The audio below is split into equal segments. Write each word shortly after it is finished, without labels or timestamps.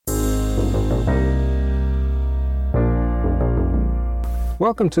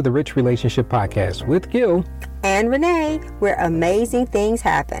Welcome to the Rich Relationship Podcast with Gil and Renee, where amazing things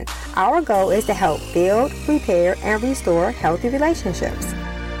happen. Our goal is to help build, repair, and restore healthy relationships.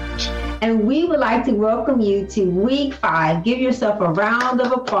 And we would like to welcome you to week 5. Give yourself a round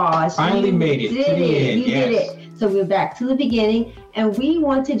of applause. Finally made it to the end. You did it. So we're back to the beginning, and we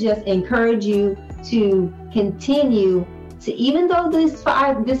want to just encourage you to continue to, even though this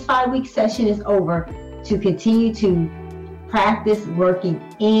 5-week session is over, to continue to practice working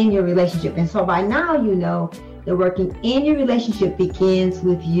in your relationship. And so by now, you know that working in your relationship begins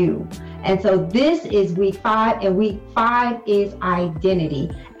with you. And so this is week 5, and week 5 is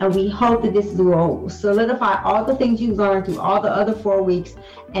identity. And we hope that this will solidify all the things you've learned through all the other 4 weeks.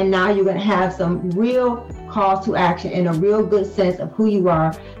 And now you're going to have some real calls to action and a real good sense of who you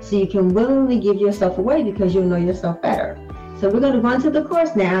are, so you can willingly give yourself away because you'll know yourself better. So we're going to run to the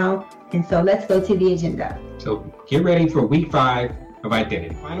course now. And so let's go to the agenda. So get ready for week 5 of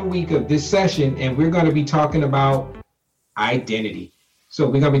identity. Final week of this session, and we're going to be talking about identity. So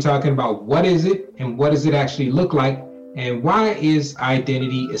we're going to be talking about what is it and what does it actually look like, and why is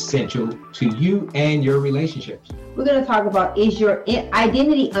identity essential to you and your relationships. We're going to talk about, is your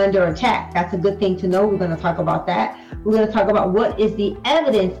identity under attack? That's a good thing to know. We're going to talk about that. We're going to talk about what is the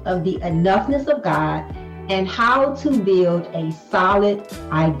evidence of the enoughness of God and how to build a solid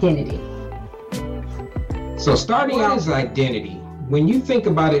identity. So starting out as identity, when you think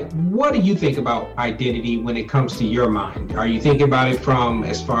about it, what do you think about identity when it comes to your mind? Are you thinking about it from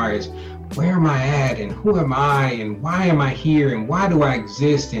as far as where am I at and who am I and why am I here and why do I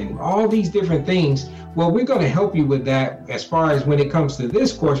exist and all these different things? Well, we're going to help you with that as far as when it comes to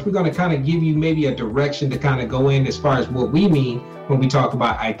this course. We're going to kind of give you maybe a direction to kind of go in as far as what we mean when we talk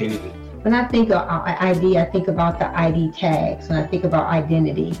about identity. When I think of ID, I think about the ID tags when I think about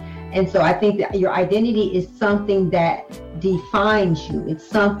identity. And so I think that your identity is something that defines you. It's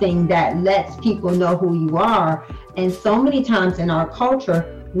something that lets people know who you are. And so many times in our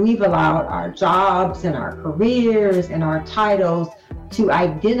culture, we've allowed our jobs and our careers and our titles to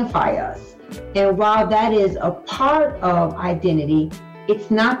identify us. And while that is a part of identity, it's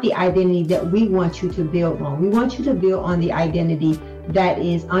not the identity that we want you to build on. We want you to build on the identity that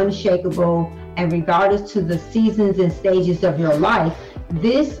is unshakable, and regardless to the seasons and stages of your life,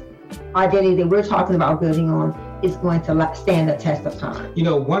 this identity that we're talking about building on is going to stand the test of time. You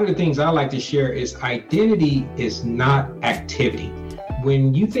know, one of the things I like to share is identity is not activity.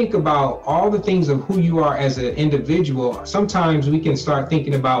 When you think about all the things of who you are as an individual, sometimes we can start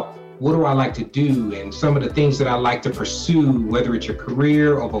thinking about, what do I like to do? And some of the things that I like to pursue, whether it's your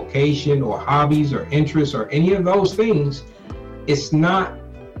career or vocation or hobbies or interests or any of those things, it's not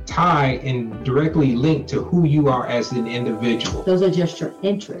tied and directly linked to who you are as an individual. Those are just your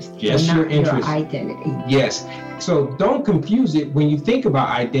interests, just your interests. Your identity. Yes. So don't confuse it when you think about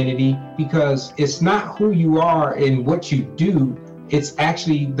identity, because it's not who you are and what you do. It's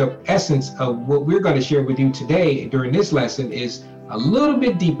actually the essence of what we're going to share with you today during this lesson is a little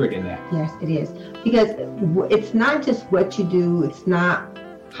bit deeper than that. Yes, it is. Because it's not just what you do. It's not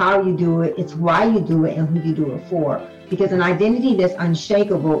how you do it. It's why you do it and who you do it for. Because an identity that's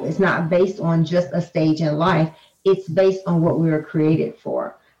unshakable is not based on just a stage in life. It's based on what we were created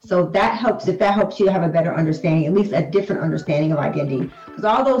for. So that helps, if that helps you to have a better understanding, at least a different understanding of identity. Because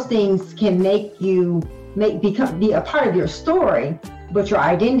all those things can make you be a part of your story, but your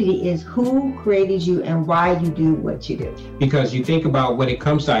identity is who created you and why you do what you do. Because you think about when it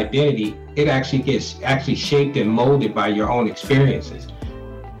comes to identity, it actually gets shaped and molded by your own experiences.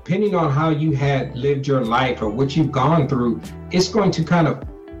 Depending on how you had lived your life or what you've gone through, it's going to kind of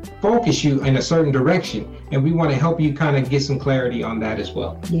focus you in a certain direction. And we want to help you kind of get some clarity on that as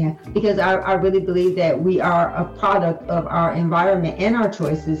well. Yeah, because I really believe that we are a product of our environment and our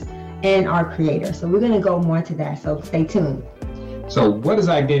choices and our creator. So we're going to go more into that. So stay tuned. So what does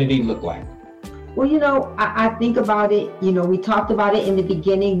identity look like? Well, you know, I think about it, you know, we talked about it in the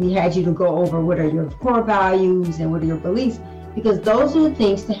beginning. We had you to go over what are your core values and what are your beliefs, because those are the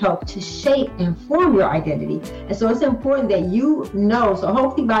things to help to shape and form your identity. And so it's important that you know, so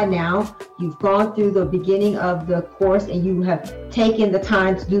hopefully by now you've gone through the beginning of the course and you have taken the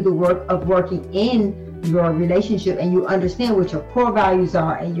time to do the work of working in your relationship, and you understand what your core values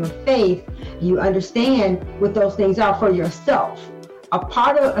are and your faith. You understand what those things are for yourself. A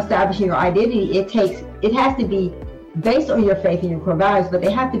part of establishing your identity, it has to be based on your faith and your core values, but they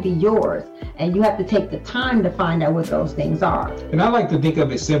have to be yours. And you have to take the time to find out what those things are. And I like to think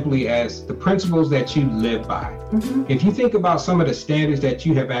of it simply as the principles that you live by. Mm-hmm. If you think about some of the standards that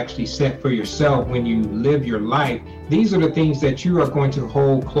you have actually set for yourself when you live your life, these are the things that you are going to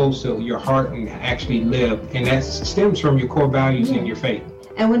hold close to your heart and actually live. And that stems from your core values and your faith.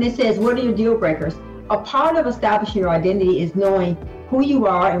 And when it says, what are your deal breakers? A part of establishing your identity is knowing who you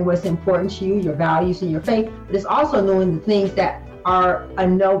are and what's important to you, your values and your faith, but it's also knowing the things that are a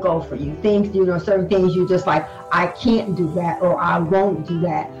no-go for you. Things, certain things you just like, I can't do that, or I won't do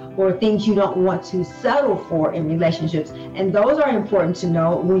that, or things you don't want to settle for in relationships. And those are important to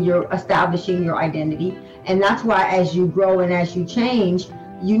know when you're establishing your identity. And that's why as you grow and as you change,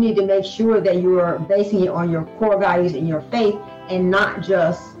 you need to make sure that you are basing it on your core values and your faith, and not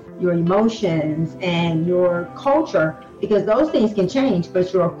just your emotions and your culture, because those things can change,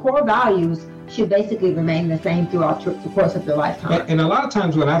 but your core values should basically remain the same throughout the course of your lifetime. And a lot of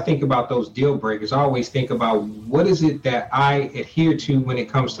times when I think about those deal breakers, I always think about what is it that I adhere to when it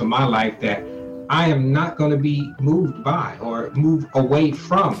comes to my life that I am not going to be moved by or move away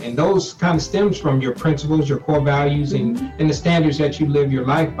from. And those kind of stems from your principles, your core values, and the standards that you live your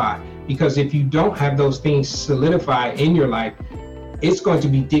life by. Because if you don't have those things solidified in your life, it's going to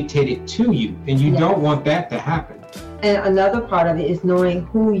be dictated to you, and you don't want that to happen. And another part of it is knowing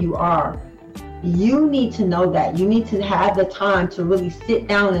who you are. You need to know that. You need to have the time to really sit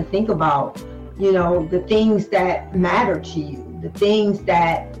down and think about, the things that matter to you, the things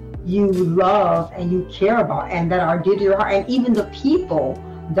that you love and you care about and that are dear to your heart, and even the people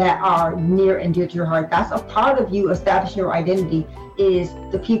that are near and dear to your heart. That's a part of you establishing your identity, is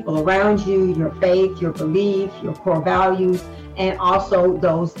the people around you, your faith, your belief, your core values, and also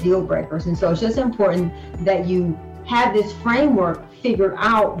those deal breakers. And so it's just important that you have this framework figured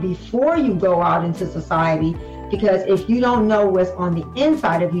out before you go out into society, because if you don't know what's on the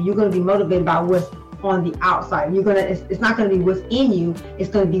inside of you, you're going to be motivated by what's on the outside. It's not going to be what's in you, it's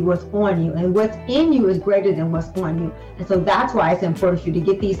going to be what's on you. And what's in you is greater than what's on you. And so that's why it's important for you to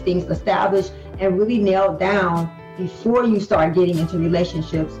get these things established and really nailed down before you start getting into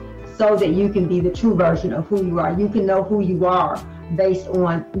relationships, so that you can be the true version of who you are. You can know who you are based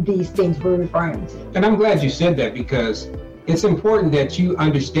on these things we're referring to. And I'm glad you said that, because it's important that you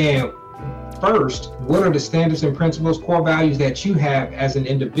understand first what are the standards and principles, core values that you have as an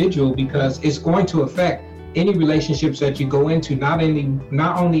individual, because it's going to affect any relationships that you go into, not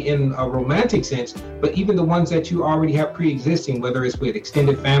only in a romantic sense, but even the ones that you already have pre-existing, whether it's with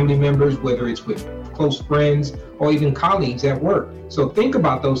extended family members, whether it's with close friends, or even colleagues at work. So think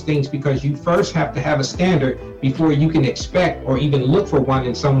about those things, because you first have to have a standard before you can expect or even look for one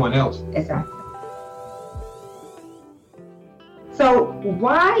in someone else. Exactly. So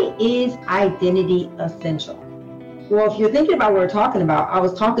why is identity essential? Well, if you're thinking about what we're talking about, I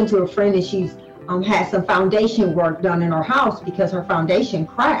was talking to a friend, and she's had some foundation work done in her house because her foundation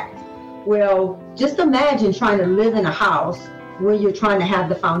cracked. Well, just imagine trying to live in a house where you're trying to have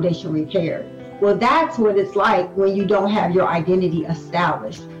the foundation repaired. Well, that's what it's like when you don't have your identity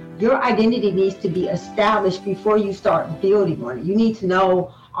established. Your identity needs to be established before you start building on it. You need to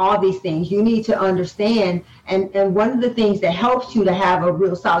know all these things. You need to understand. And one of the things that helps you to have a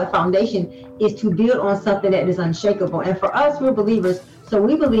real solid foundation is to build on something that is unshakable. And for us, we're believers. So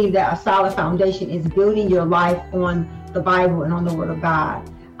we believe that a solid foundation is building your life on the Bible and on the Word of God.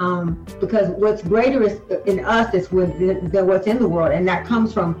 Because what's greater is in us than what's in the world, and that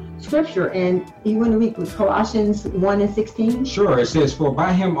comes from Scripture. And you want to read Colossians 1:16? Sure. It says, "For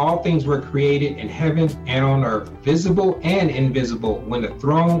by him all things were created in heaven and on earth, visible and invisible, when the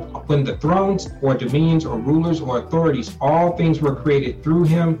thrones or dominions or rulers or authorities, all things were created through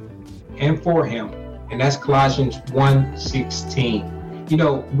him and for him." And that's Colossians 1:16.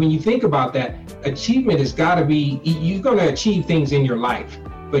 When you think about that, achievement has got to be, you're going to achieve things in your life,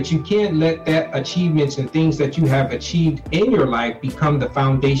 but you can't let that achievements and things that you have achieved in your life become the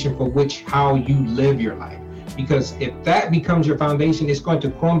foundation for how you live your life. Because if that becomes your foundation, it's going to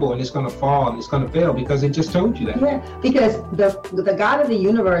crumble and it's going to fall and it's going to fail, because it just told you that. Yeah, because the God of the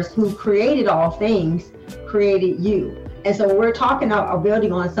universe, who created all things, created you. And so we're talking about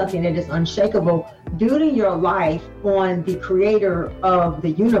building on something that is unshakable. Building your life on the creator of the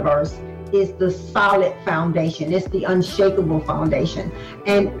universe is the solid foundation. It's the unshakable foundation.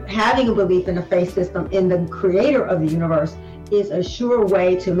 And having a belief in a faith system in the creator of the universe is a sure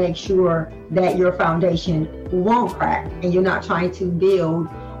way to make sure that your foundation won't crack, and you're not trying to build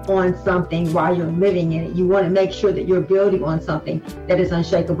on something while you're living in it. You want to make sure that you're building on something that is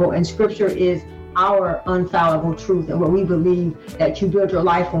unshakable. And Scripture is our infallible truth, and what we believe that you build your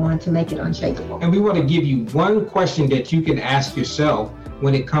life on to make it unshakable. And we want to give you one question that you can ask yourself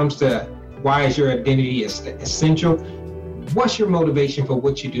when it comes to why is your identity essential? What's your motivation for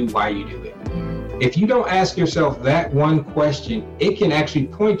what you do, why you do it? If you don't ask yourself that one question, it can actually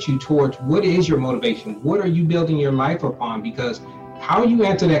point you towards what is your motivation? What are you building your life upon? Because how you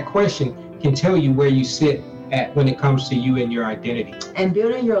answer that question can tell you where you sit when it comes to you and your identity. And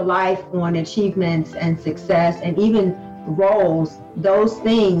building your life on achievements and success and even roles, those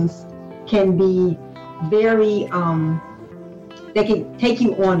things can be very, they can take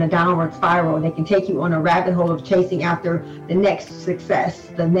you on a downward spiral. They can take you on a rabbit hole of chasing after the next success,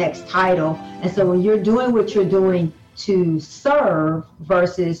 the next title. And so when you're doing what you're doing to serve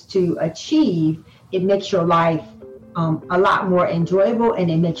versus to achieve, it makes your life a lot more enjoyable, and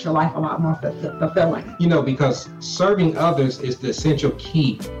it makes your life a lot more fulfilling. You know, because serving others is the essential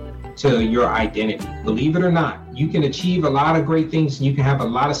key to your identity. Believe it or not, you can achieve a lot of great things and you can have a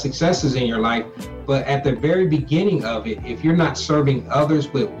lot of successes in your life, but at the very beginning of it, if you're not serving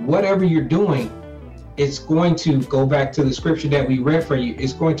others with whatever you're doing, it's going to go back to the scripture that we read for you.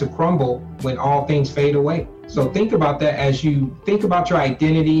 It's going to crumble when all things fade away. So think about that as you think about your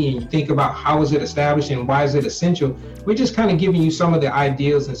identity and you think about how is it established and why is it essential. We're just kind of giving you some of the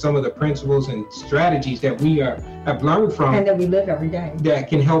ideas and some of the principles and strategies that we have learned from. And that we live every day. That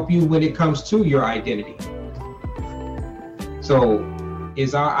can help you when it comes to your identity. So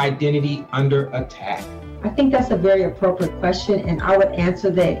is our identity under attack? I think that's a very appropriate question, and I would answer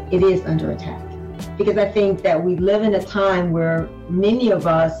that it is under attack. Because I think that we live in a time where many of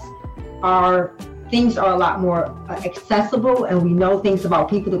us things are a lot more accessible, and we know things about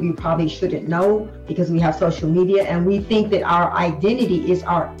people that we probably shouldn't know because we have social media, and we think that our identity is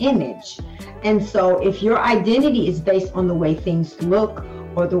our image. And so if your identity is based on the way things look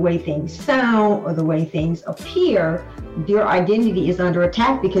or the way things sound or the way things appear, your identity is under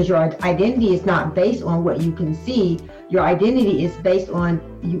attack, because your identity is not based on what you can see. Your identity is based on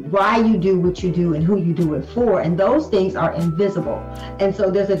why you do what you do and who you do it for, and those things are invisible. And so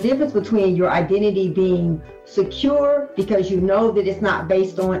there's a difference between your identity being secure because you know that it's not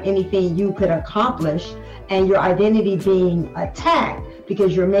based on anything you could accomplish, and your identity being attacked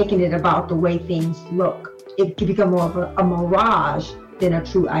because you're making it about the way things look. It can become more of a mirage than a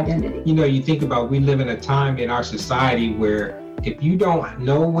true identity. You know, you think about, we live in a time in our society where if you don't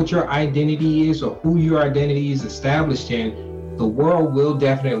know what your identity is or who your identity is established in, the world will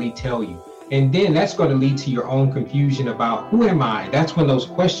definitely tell you. And then that's going to lead to your own confusion about who am I? That's when those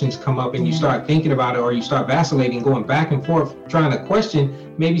questions come up and you start thinking about it, or you start vacillating, going back and forth, trying to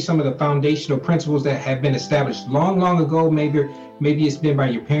question maybe some of the foundational principles that have been established long, long ago. Maybe it's been by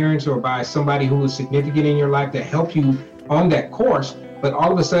your parents or by somebody who was significant in your life that helped you on that course. But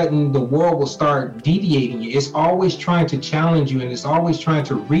all of a sudden, the world will start deviating you. It's always trying to challenge you, and it's always trying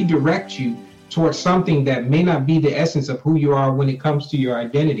to redirect you towards something that may not be the essence of who you are when it comes to your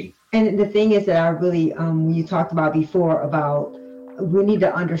identity. And the thing is that I really, you talked about before about we need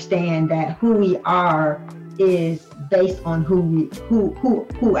to understand that who we are is based on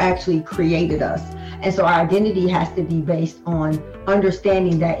who actually created us. And so our identity has to be based on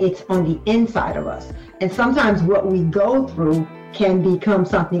understanding that it's on the inside of us. And sometimes what we go through can become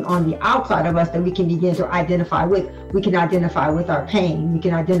something on the outside of us that we can begin to identify with. We can identify with our pain. We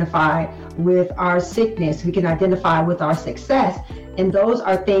can identify with our sickness. We can identify with our success. And those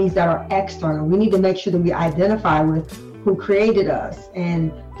are things that are external. We need to make sure that we identify with who created us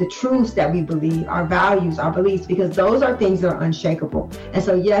and the truths that we believe, our values, our beliefs, because those are things that are unshakable. And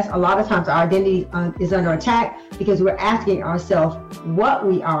so, yes, a lot of times our identity is under attack because we're asking ourselves what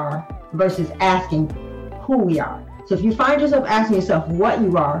we are versus asking who we are. So if you find yourself asking yourself what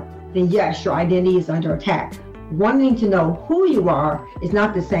you are, then yes, your identity is under attack. Wanting to know who you are is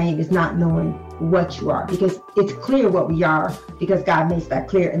not the same as not knowing what you are, because it's clear what we are, because God makes that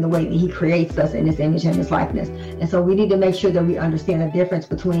clear in the way that He creates us in His image and His likeness. And so we need to make sure that we understand the difference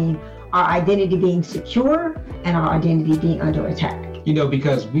between our identity being secure and our identity being under attack. You know,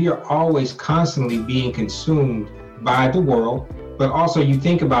 because we are always constantly being consumed by the world, but also you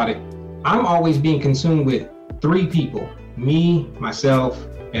think about it, I'm always being consumed with 3 people, me, myself,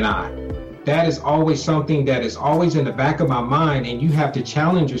 and I. That is always something that is always in the back of my mind, and you have to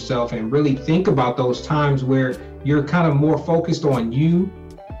challenge yourself and really think about those times where you're kind of more focused on you.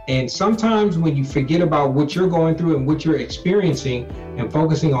 And sometimes when you forget about what you're going through and what you're experiencing and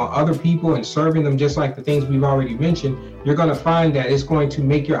focusing on other people and serving them, just like the things we've already mentioned, you're going to find that it's going to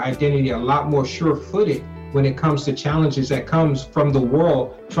make your identity a lot more sure-footed when it comes to challenges that comes from the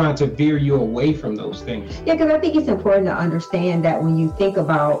world trying to veer you away from those things. Yeah, because I think it's important to understand that when you think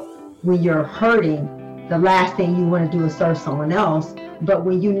about when you're hurting, the last thing you want to do is serve someone else. But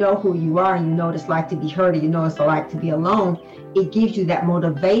when you know who you are and you know what it's like to be hurt, and you know what it's like to be alone, it gives you that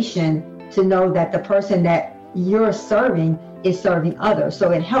motivation to know that the person that you're serving is serving others.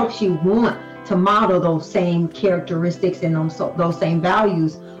 So it helps you want to model those same characteristics and those same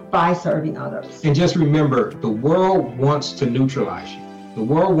values by serving others. And just remember, the world wants to neutralize you. The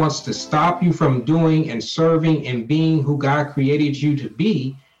world wants to stop you from doing and serving and being who God created you to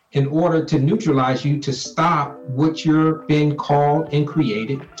be in order to neutralize you to stop what you're been called and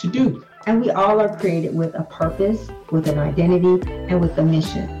created to do. And we all are created with a purpose, with an identity, and with a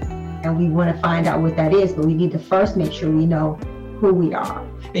mission. And we want to find out what that is, but we need to first make sure we know who we are.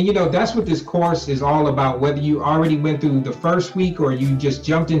 And that's what this course is all about. Whether you already went through the first week or you just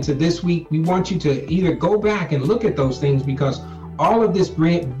jumped into this week, we want you to either go back and look at those things, because all of this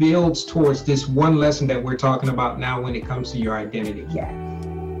builds towards this one lesson that we're talking about now when it comes to your identity. Yes.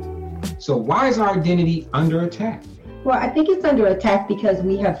 So why is our identity under attack? Well, I think it's under attack because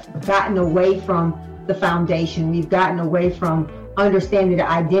we have gotten away from the foundation. We've gotten away from understanding that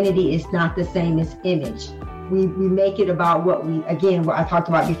identity is not the same as image. We make it about what I talked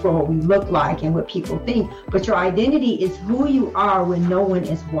about before, what we look like and what people think. But your identity is who you are when no one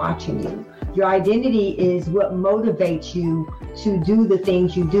is watching you. Your identity is what motivates you to do the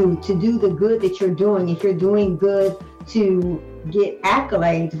things you do, to do the good that you're doing. If you're doing good to get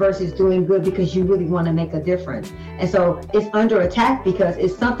accolades versus doing good because you really want to make a difference. And so it's under attack because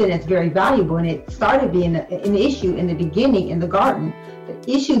it's something that's very valuable, and it started being an issue in the beginning in the garden.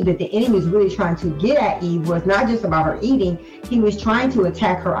 The issue that the enemy was really trying to get at Eve was not just about her eating. He was trying to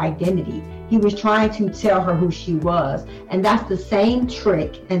attack her identity. He was trying to tell her who she was. And that's the same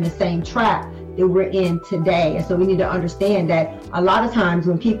trick and the same trap that we're in today. And so we need to understand that a lot of times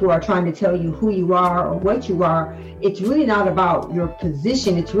when people are trying to tell you who you are or what you are, it's really not about your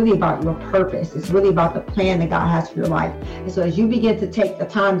position. It's really about your purpose. It's really about the plan that God has for your life. And so as you begin to take the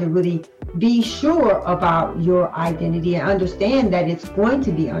time to really be sure about your identity and understand that it's going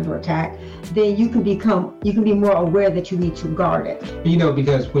to be under attack, then you can be more aware that you need to guard it.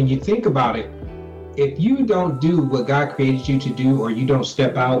 Because when you think about it, if you don't do what God created you to do, or you don't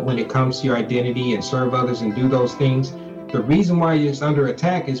step out when it comes to your identity and serve others and do those things, the reason why it's under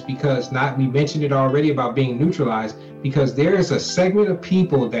attack is because we mentioned it already about being neutralized, because there is a segment of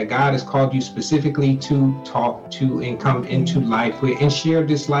people that God has called you specifically to talk to and come into life with and share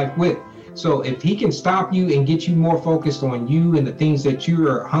this life with. So if he can stop you and get you more focused on you and the things that you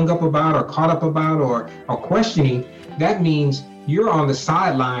are hung up about or caught up about or questioning, that means you're on the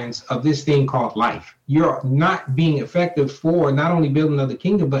sidelines of this thing called life. You're not being effective for not only building another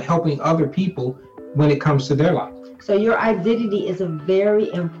kingdom, but helping other people when it comes to their life. So your identity is a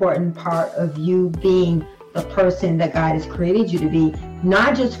very important part of you being the person that God has created you to be,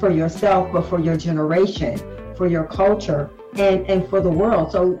 not just for yourself, but for your generation, for your culture, and for the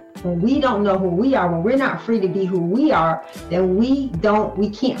world. So when we don't know who we are, when we're not free to be who we are, then we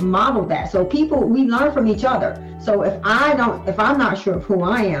can't model that. So we learn from each other. So if I'm not sure of who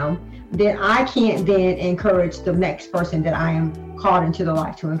I am, then I can't then encourage the next person that I am called into the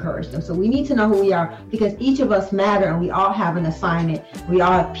life to encourage them. So we need to know who we are, because each of us matter and we all have an assignment. We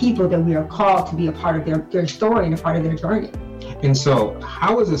all have people that we are called to be a part of their story and a part of their journey. And so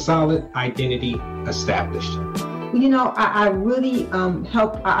how is a solid identity established? I really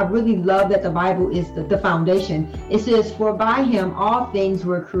love that the Bible is the foundation. It says, for by him all things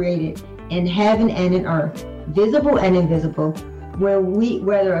were created in heaven and in earth, visible and invisible,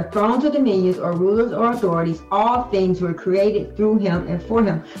 whether thrones or dominions or rulers or authorities, all things were created through him and for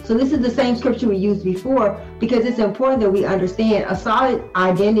him. So this is the same scripture we used before, because it's important that we understand a solid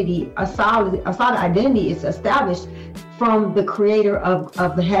identity is established from the creator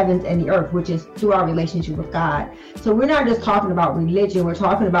of the heavens and the earth, which is through our relationship with God. So we're not just talking about religion, we're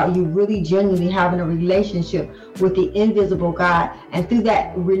talking about you really genuinely having a relationship with the invisible God. And through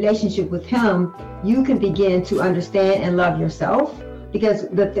that relationship with him, you can begin to understand and love yourself. Because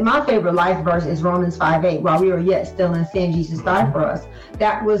my favorite life verse is Romans 5:8. While we were yet still in sin, Jesus died for us.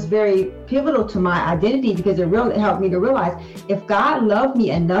 That was very pivotal to my identity, because it really helped me to realize if God loved me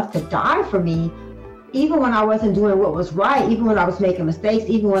enough to die for me, even when I wasn't doing what was right, even when I was making mistakes,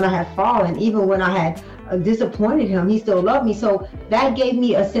 even when I had fallen, even when I had disappointed him, he still loved me. So that gave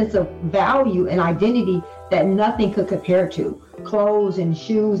me a sense of value and identity that nothing could compare to. Clothes and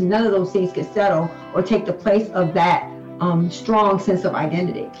shoes, none of those things could settle or take the place of that strong sense of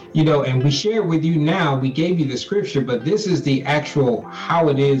identity. And we share with you now, we gave you the scripture, but this is the actual how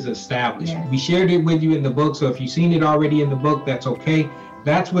it is established. Yes. We shared it with you in the book. So if you've seen it already in the book, that's okay.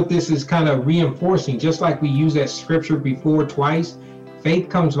 That's what this is kind of reinforcing. Just like we used that scripture before twice, faith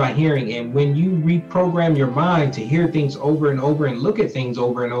comes by hearing. And when you reprogram your mind to hear things over and over and look at things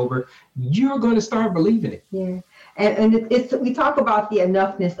over and over, you're going to start believing it. Yeah. And we talk about the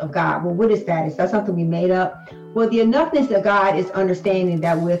enoughness of God. Well, what is that? Is that something we made up? Well, the enoughness of God is understanding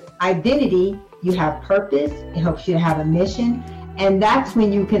that with identity, you have purpose. It helps you to have a mission. And that's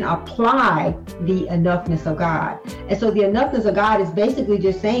when you can apply the enoughness of God. And so the enoughness of God is basically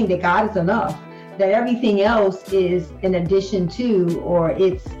just saying that God is enough, that everything else is an addition to, or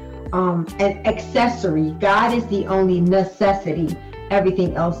it's an accessory. God is the only necessity.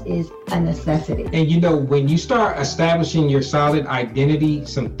 Everything else is a necessity. And you know, when you start establishing your solid identity,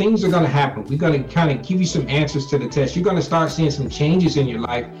 some things are going to happen. We're going to kind of give you some answers to the test. You're going to start seeing some changes in your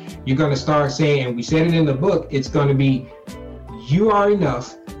life. You're going to start saying, and we said it in the book, it's going to be, you are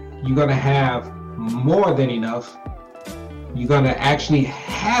enough. You're going to have more than enough. You're going to actually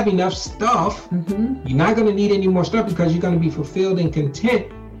have enough stuff. Mm-hmm. You're not going to need any more stuff because you're going to be fulfilled and content.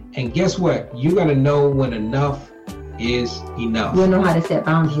 And guess what? You're going to know when enough is enough. You'll know how to set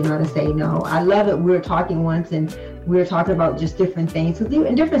boundaries. You know how to say no. I love it. We were talking once and we were talking about just different things. So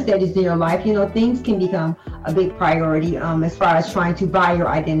in different stages in your life, you know, things can become a big priority as far as trying to buy your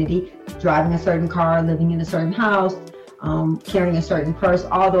identity, driving a certain car, living in a certain house, carrying a certain purse.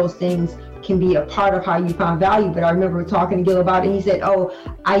 All those things can be a part of how you found value. But I remember talking to Gil about it. And he said, oh,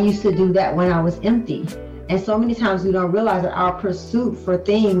 I used to do that when I was empty. And so many times we don't realize that our pursuit for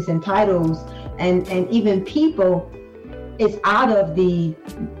things and titles and even people, it's out of the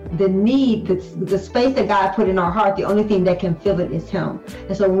need, the space that God put in our heart. The only thing that can fill it is Him.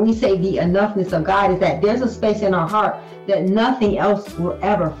 And so when we say the enoughness of God, is that there's a space in our heart that nothing else will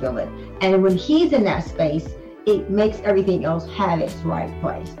ever fill it. And when He's in that space, it makes everything else have its right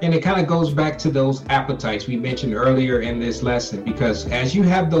place. And it kind of goes back to those appetites we mentioned earlier in this lesson, because as you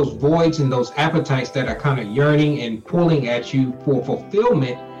have those voids and those appetites that are kind of yearning and pulling at you for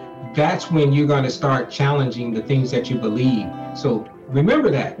fulfillment, that's when you're going to start challenging the things that you believe. So remember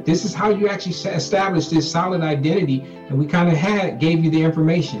that this is how you actually establish this solid identity. And we kind of gave you the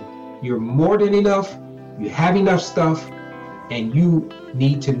information. You're more than enough. You have enough stuff. And you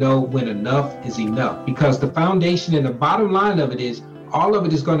need to know when enough is enough, because the foundation and the bottom line of it is all of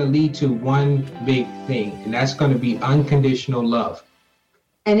it is going to lead to one big thing, and that's going to be unconditional love.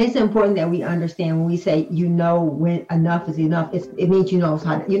 And it's important that we understand when we say, you know, when enough is enough, it means you know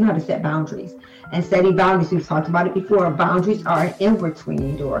how to set boundaries. And setting boundaries, we've talked about it before, boundaries are an inward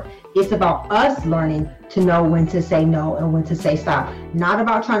swinging door. It's about us learning to know when to say no and when to say stop, not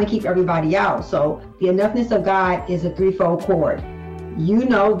about trying to keep everybody out. So the enoughness of God is a threefold cord. You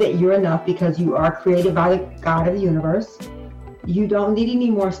know that you're enough because you are created by the God of the universe. You don't need any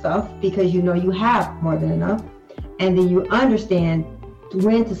more stuff because you know you have more than enough. And then you understand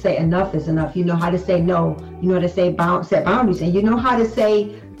when to say enough is enough. You know how to say no. You know how to say set boundaries, and you know how to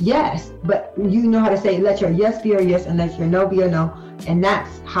say yes, but you know how to say let your yes be your yes and let your no be your no. And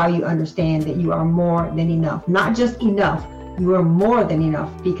that's how you understand that you are more than enough. Not just enough, you are more than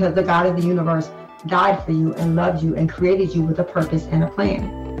enough because the God of the universe died for you and loved you and created you with a purpose and a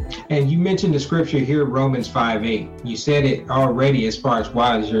plan. And you mentioned the scripture here, Romans 5:8. You said it already as far as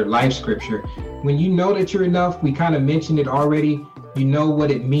why is your life scripture. When you know that you're enough, we kind of mentioned it already. You know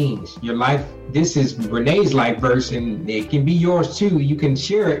what it means. Your life, this is Renee's life verse, and it can be yours too. You can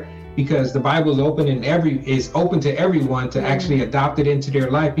share it because the Bible is open and is open to everyone to actually adopt it into their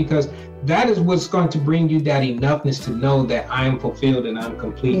life, because that is what's going to bring you that enoughness to know that I am fulfilled and I'm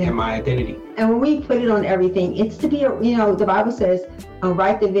complete in my identity. And when we put it on everything, it's to be, the Bible says,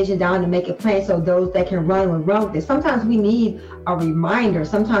 write the vision down and make it plain so those that can run will run with it. Sometimes we need a reminder.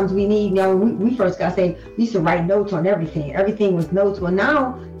 Sometimes we need, we first got saved, we used to write notes on everything. Everything was notes. Well,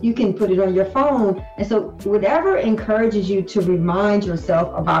 now you can put it on your phone. And so whatever encourages you to remind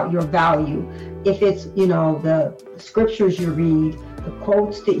yourself about your value, if it's, the scriptures you read, the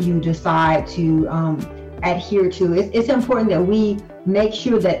quotes that you decide to adhere to, it's important that we make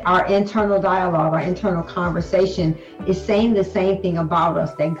sure that our internal dialogue, our internal conversation is saying the same thing about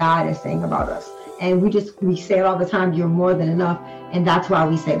us that God is saying about us. And we say it all the time, you're more than enough. And that's why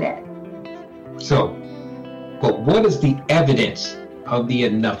we say that. So, but what is the evidence of the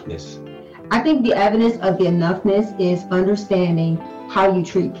enoughness? I think the evidence of the enoughness is understanding how you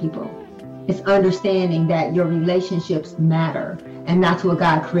treat people. It's understanding that your relationships matter. And that's what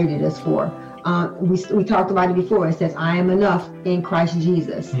God created us for. We talked about it before. It says, I am enough in Christ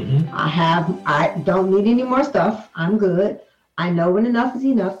Jesus. Mm-hmm. I don't need any more stuff. I'm good. I know when enough is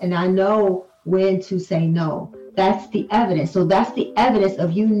enough, and I know when to say no. That's the evidence. So that's the evidence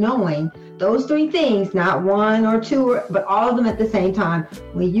of you knowing those three things, not one or two, but all of them at the same time.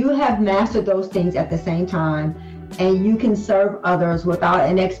 When you have mastered those things at the same time, and you can serve others without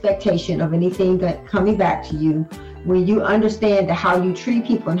an expectation of anything coming back to you, when you understand that how you treat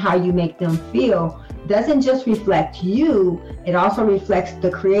people and how you make them feel doesn't just reflect you, it also reflects the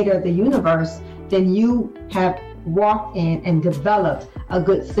creator of the universe, then you have walked in and developed a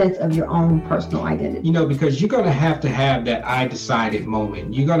good sense of your own personal identity. Because you're going to have that I decided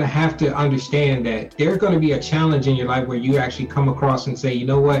moment. You're going to have to understand that there's going to be a challenge in your life where you actually come across and say, you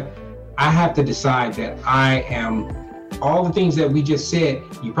know what, I have to decide that I am all the things that we just said.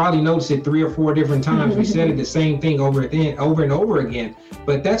 You probably noticed it 3 or 4 different times. We said it the same thing over and over again,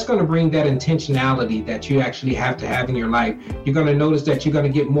 but that's going to bring that intentionality that you actually have to have in your life. You're going to notice that you're going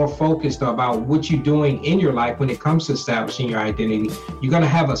to get more focused about what you're doing in your life when it comes to establishing your identity. You're going to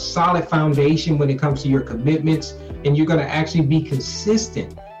have a solid foundation when it comes to your commitments, and you're going to actually be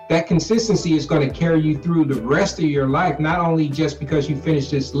consistent. That consistency is going to carry you through the rest of your life, not only just because you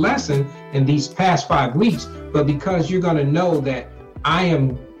finished this lesson in these past 5 weeks, but because you're going to know that I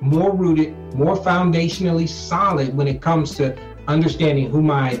am more rooted, more foundationally solid when it comes to understanding who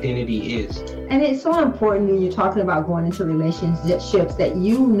my identity is. And it's so important when you're talking about going into relationships that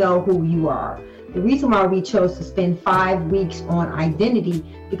you know who you are. The reason why we chose to spend 5 weeks on identity,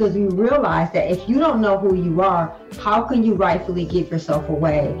 because we realized that if you don't know who you are, how can you rightfully give yourself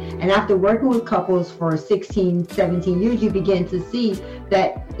away? And after working with couples for 16, 17 years, you begin to see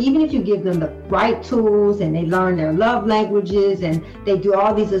that even if you give them the right tools and they learn their love languages and they do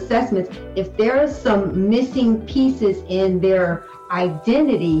all these assessments, if there are some missing pieces in their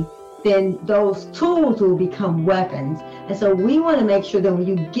identity, then those tools will become weapons. And so we want to make sure that when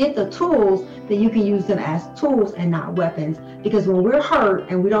you get the tools, that you can use them as tools and not weapons. Because when we're hurt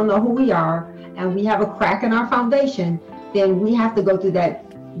and we don't know who we are and we have a crack in our foundation, then we have to go through that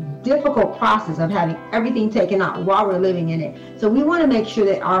difficult process of having everything taken out while we're living in it. So we want to make sure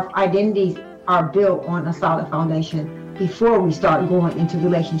that our identities are built on a solid foundation before we start going into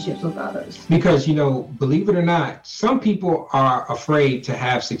relationships with others. Because, believe it or not, some people are afraid to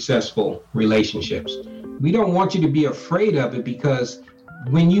have successful relationships. We don't want you to be afraid of it, because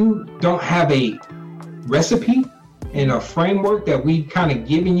when you don't have a recipe and a framework that we've kind of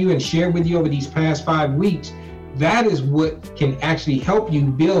given you and shared with you over these past 5 weeks, that is what can actually help you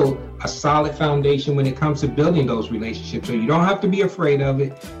build a solid foundation when it comes to building those relationships. So you don't have to be afraid of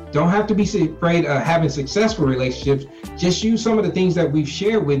it. Don't have to be afraid of having successful relationships. Just use some of the things that we've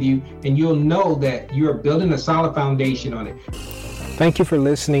shared with you, and you'll know that you're building a solid foundation on it. Thank you for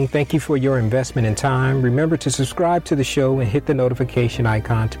listening. Thank you for your investment in time. Remember to subscribe to the show and hit the notification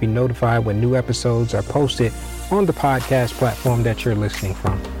icon to be notified when new episodes are posted on the podcast platform that you're listening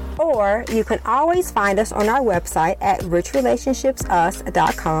from. Or you can always find us on our website at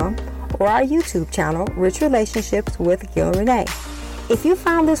richrelationshipsus.com or our YouTube channel, Rich Relationships with Gil and Renee. If you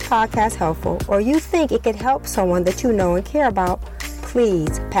found this podcast helpful, or you think it could help someone that you know and care about,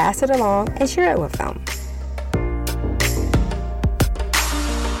 please pass it along and share it with them.